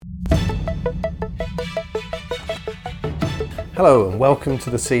Hello and welcome to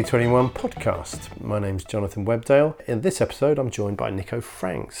the C21 podcast. My name's Jonathan Webdale. In this episode I'm joined by Nico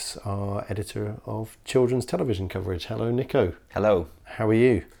Franks, our editor of children's television coverage. Hello Nico. Hello. How are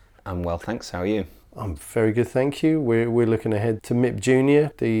you? I'm well, thanks. How are you? I'm very good, thank you. We're looking ahead to MIP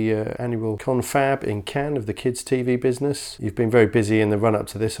Junior, the annual confab in Cannes of the kids TV business. You've been very busy in the run-up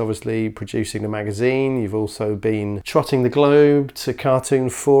to this, obviously, producing the magazine. You've also been trotting the globe to Cartoon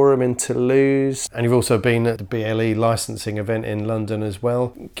Forum in Toulouse, and you've also been at the BLE licensing event in London as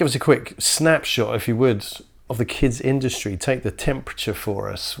well. Give us a quick snapshot, if you would, of the kids industry. Take the temperature for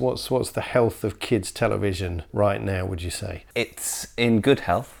us. What's the health of kids television right now, would you say? It's in good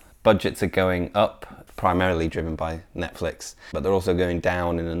health. Budgets are going up, primarily driven by Netflix, but they're also going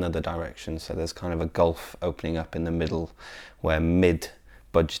down in another direction. So there's kind of a gulf opening up in the middle where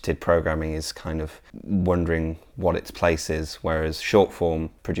mid-budgeted programming is kind of wondering what its place is, whereas short form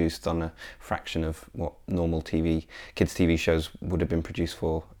produced on a fraction of what normal kids TV shows would have been produced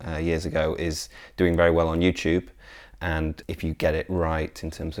for years ago is doing very well on YouTube. And if you get it right in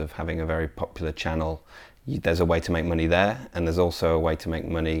terms of having a very popular channel, there's a way to make money there, and there's also a way to make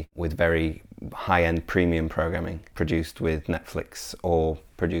money with very high-end premium programming produced with Netflix or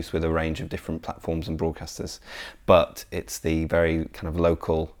produced with a range of different platforms and broadcasters. But it's the very kind of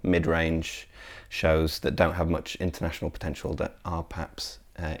local, mid-range shows that don't have much international potential that are perhaps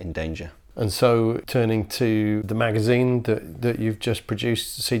in danger. And so turning to the magazine that you've just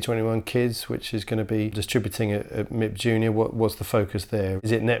produced, C21 Kids, which is going to be distributing at MIP Junior, what's the focus there?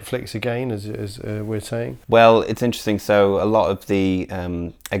 Is it Netflix again, as we're saying? Well, it's interesting. So a lot of the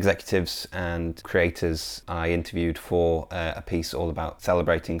executives and creators I interviewed for a piece all about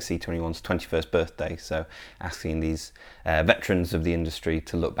celebrating C21's 21st birthday. So asking these veterans of the industry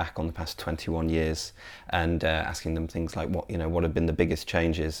to look back on the past 21 years and asking them things like what have been the biggest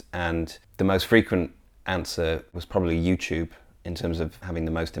changes. And the most frequent answer was probably YouTube in terms of having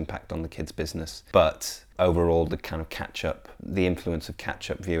the most impact on the kids' business. But overall, the kind of catch-up, the influence of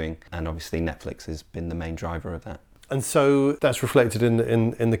catch-up viewing, and obviously Netflix has been the main driver of that. And so that's reflected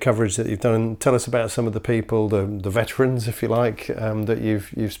in the coverage that you've done. Tell us about some of the people, the veterans, if you like, that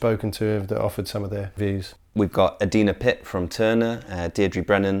you've spoken to that offered some of their views. We've got Adina Pitt from Turner, Deirdre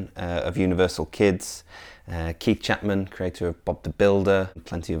Brennan of Universal Kids, Keith Chapman, creator of Bob the Builder, and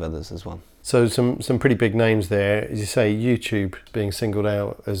plenty of others as well. So some pretty big names there. As you say, YouTube being singled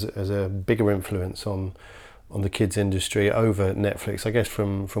out as a bigger influence on the kids industry over Netflix. I guess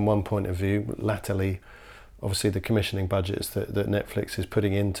from one point of view, latterly, obviously the commissioning budgets that Netflix is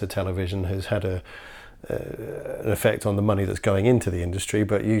putting into television has had an effect on the money that's going into the industry,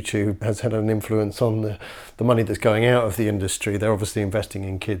 but YouTube has had an influence on the money that's going out of the industry. They're obviously investing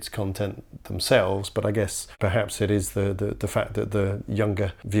in kids' content themselves, but I guess perhaps it is the fact that the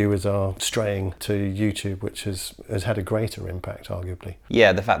younger viewers are straying to YouTube, which has had a greater impact, arguably.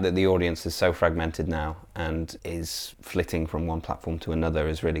 Yeah, the fact that the audience is so fragmented now and is flitting from one platform to another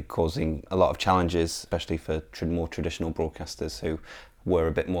is really causing a lot of challenges, especially for more traditional broadcasters who were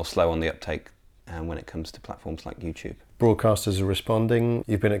a bit more slow on the uptake when it comes to platforms like YouTube. Broadcasters are responding.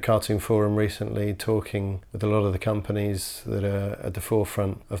 You've been at Cartoon Forum recently talking with a lot of the companies that are at the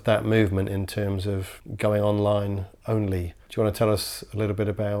forefront of that movement in terms of going online only. Do you want to tell us a little bit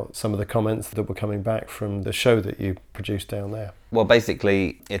about some of the comments that were coming back from the show that you produced down there? Well,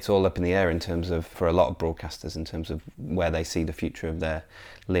 basically, it's all up in the air in terms of, for a lot of broadcasters, in terms of where they see the future of their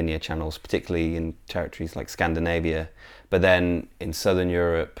linear channels, particularly in territories like Scandinavia. But then in Southern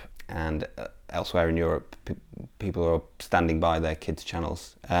Europe and elsewhere in Europe, people are standing by their kids'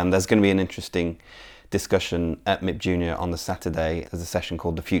 channels. There's going to be an interesting discussion at MIP Junior on the Saturday. There's a session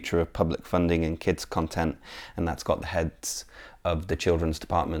called The Future of Public Funding in Kids Content, and that's got the heads of the children's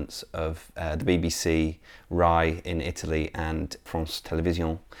departments of the BBC, RAI in Italy, and France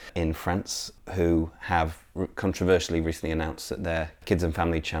Télévisions in France, who have controversially recently announced that their kids and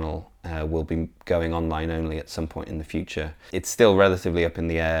family channel will be going online only at some point in the future. It's still relatively up in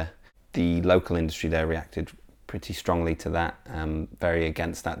the air. The local industry there reacted pretty strongly to that, very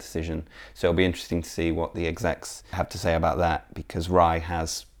against that decision. So it'll be interesting to see what the execs have to say about that, because RAI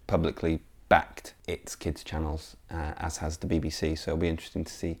has publicly backed its kids' channels, as has the BBC. So it'll be interesting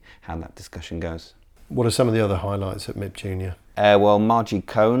to see how that discussion goes. What are some of the other highlights at MIP Junior? Well, Margie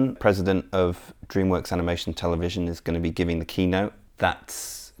Cohn, president of DreamWorks Animation Television, is going to be giving the keynote.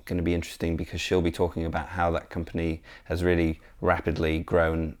 That's going to be interesting because she'll be talking about how that company has really rapidly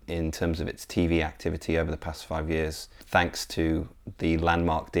grown in terms of its TV activity over the past 5 years, thanks to the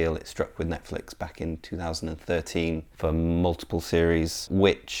landmark deal it struck with Netflix back in 2013 for multiple series,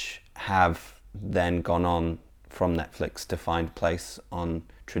 which have then gone on from Netflix to find place on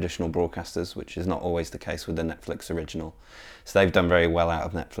traditional broadcasters, which is not always the case with the Netflix original. So they've done very well out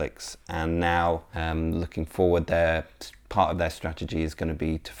of Netflix, and now looking forward, part of their strategy is going to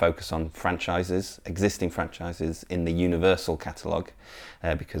be to focus on existing franchises in the Universal catalogue,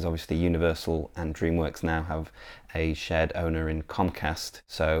 because obviously Universal and DreamWorks now have a shared owner in Comcast,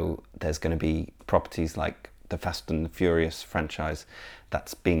 so there's going to be properties like the Fast and the Furious franchise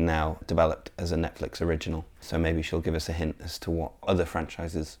that's been now developed as a Netflix original. So maybe she'll give us a hint as to what other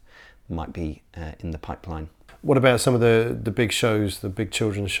franchises might be in the pipeline. What about some of the big shows, the big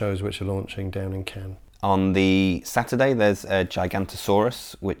children's shows which are launching down in Cannes? On the Saturday, there's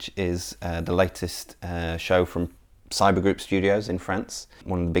Gigantosaurus, which is the latest show from Cyber Group Studios in France,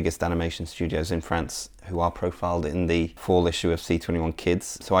 one of the biggest animation studios in France, who are profiled in the fall issue of C21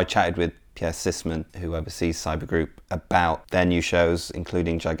 Kids. So I chatted with Pierre Sisman, who oversees Cyber Group, about their new shows,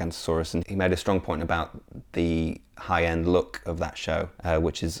 including Gigantosaurus, and he made a strong point about the high-end look of that show,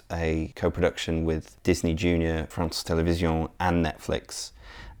 which is a co-production with Disney Junior, France Télévisions and Netflix.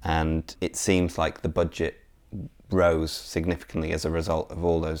 And it seems like the budget rose significantly as a result of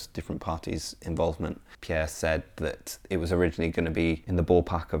all those different parties' involvement. Pierre said that it was originally going to be in the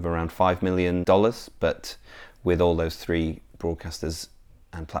ballpark of around $5 million, but with all those three broadcasters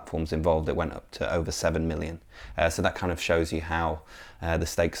and platforms involved, it went up to over 7 million. So that kind of shows you how the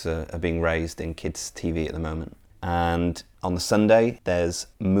stakes are being raised in kids' TV at the moment. And on the Sunday, there's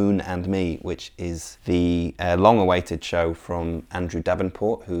Moon and Me, which is the long-awaited show from Andrew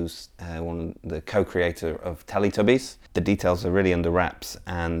Davenport, who's the co-creator of Teletubbies. The details are really under wraps,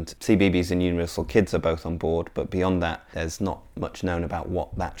 and CBeebies and Universal Kids are both on board, but beyond that, there's not much known about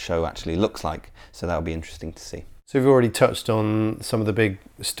what that show actually looks like, so that'll be interesting to see. So we've already touched on some of the big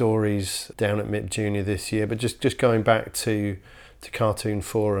stories down at MIP Junior this year, but just going back to Cartoon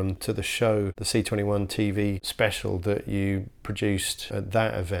Forum, to the show, the C21 TV special that you produced at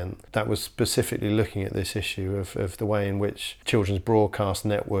that event, that was specifically looking at this issue of the way in which children's broadcast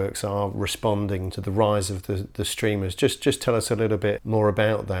networks are responding to the rise of the streamers. Just tell us a little bit more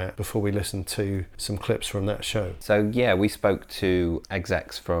about that before we listen to some clips from that show. So yeah, we spoke to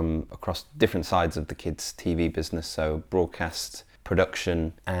execs from across different sides of the kids' TV business, so broadcast,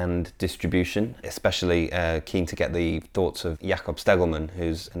 production and distribution, especially keen to get the thoughts of Jakob Stegelmann,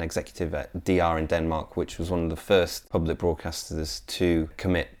 who's an executive at DR in Denmark, which was one of the first public broadcasters to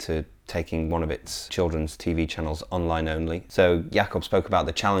commit to taking one of its children's TV channels online only. So Jakob spoke about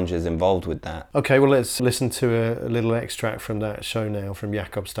the challenges involved with that. Okay, well let's listen to a little extract from that show now from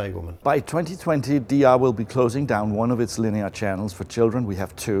Jakob Stegelmann. By 2020, DR will be closing down one of its linear channels for children. We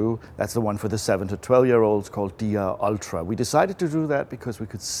have two. That's the one for the 7 to 12-year-olds called DR Ultra. We decided to do that because we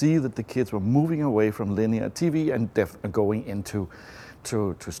could see that the kids were moving away from linear TV and going into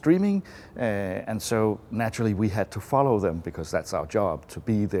to streaming, and so naturally we had to follow them because that's our job, to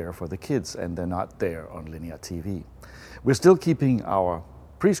be there for the kids, and they're not there on linear TV. We're still keeping our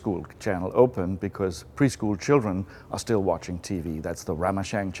preschool channel open because preschool children are still watching TV. That's the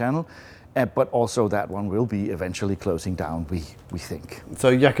Ramachang channel, but also that one will be eventually closing down, we think.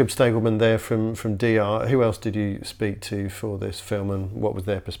 So Jakob Stegelmann there from DR. Who else did you speak to for this film, and what was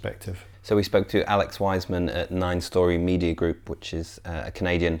their perspective? So we spoke to Alex Wiseman at 9 Story Media Group, which is a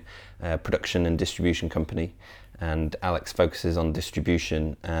Canadian production and distribution company. And Alex focuses on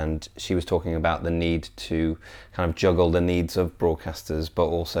distribution, and she was talking about the need to kind of juggle the needs of broadcasters, but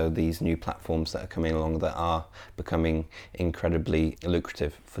also these new platforms that are coming along that are becoming incredibly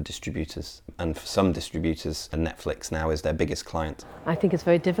lucrative for distributors. And for some distributors, Netflix now is their biggest client. I think it's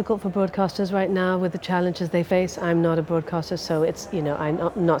very difficult for broadcasters right now with the challenges they face. I'm not a broadcaster, so it's,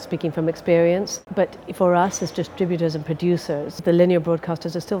 I'm not speaking from experience. But for us as distributors and producers, the linear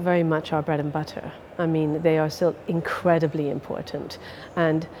broadcasters are still very much our bread and butter. I mean, they are still incredibly important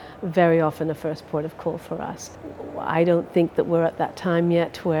and very often a first port of call for us. I don't think that we're at that time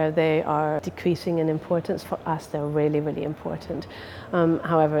yet where they are decreasing in importance. For us, they're really, really important.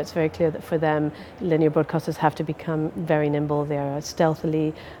 However, it's very clear that for them, linear broadcasters have to become very nimble. They are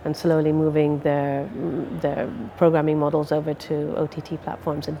stealthily and slowly moving their programming models over to OTT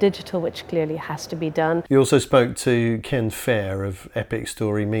platforms and digital, which clearly has to be done. You also spoke to Ken Fair of Epic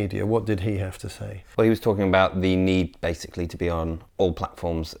Story Media. What did he have to say? Well, he was talking about the need basically to be on all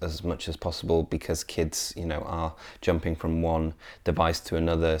platforms as much as possible because kids, are jumping from one device to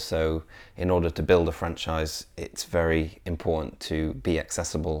another. So in order to build a franchise, it's very important to be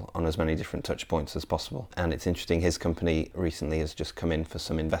accessible on as many different touch points as possible. And it's interesting, his company recently has just come in for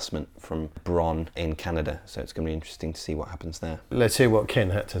some investment from Bron in Canada. So it's going to be interesting to see what happens there. Let's hear what Ken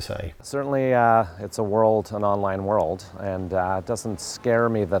had to say. Certainly it's an online world, and it doesn't scare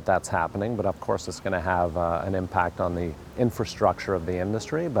me that that's happening, but of course it's going to have an an impact on the infrastructure of the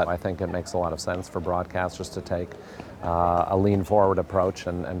industry, but I think it makes a lot of sense for broadcasters to take a lean forward approach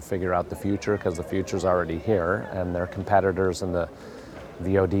and figure out the future, because the future's already here and their competitors in the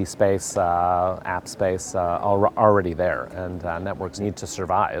VOD space, app space, are already there, and networks need to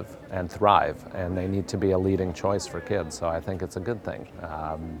survive and thrive, and they need to be a leading choice for kids, so I think it's a good thing.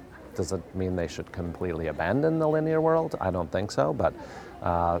 Does it mean they should completely abandon the linear world? I don't think so, but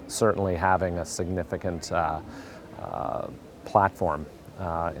certainly having a significant platform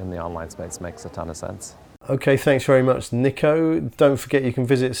in the online space makes a ton of sense. Okay, thanks very much, Nico. Don't forget you can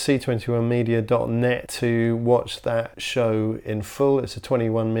visit c21media.net to watch that show in full. It's a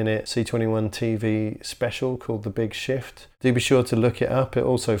 21-minute C21 TV special called The Big Shift. Do be sure to look it up. It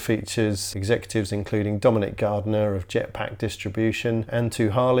also features executives including Dominic Gardner of Jetpack Distribution,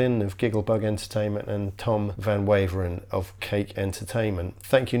 Antu Harlin of Gigglebug Entertainment, and Tom Van Waveren of Cake Entertainment.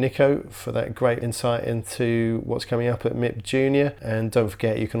 Thank you, Nico, for that great insight into what's coming up at MIP Junior. And don't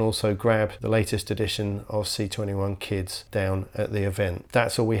forget you can also grab the latest edition of C21 Kids down at the event.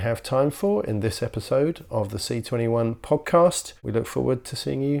 That's all we have time for in this episode of the C21 podcast. We look forward to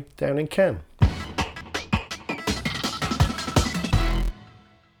seeing you down in Cannes.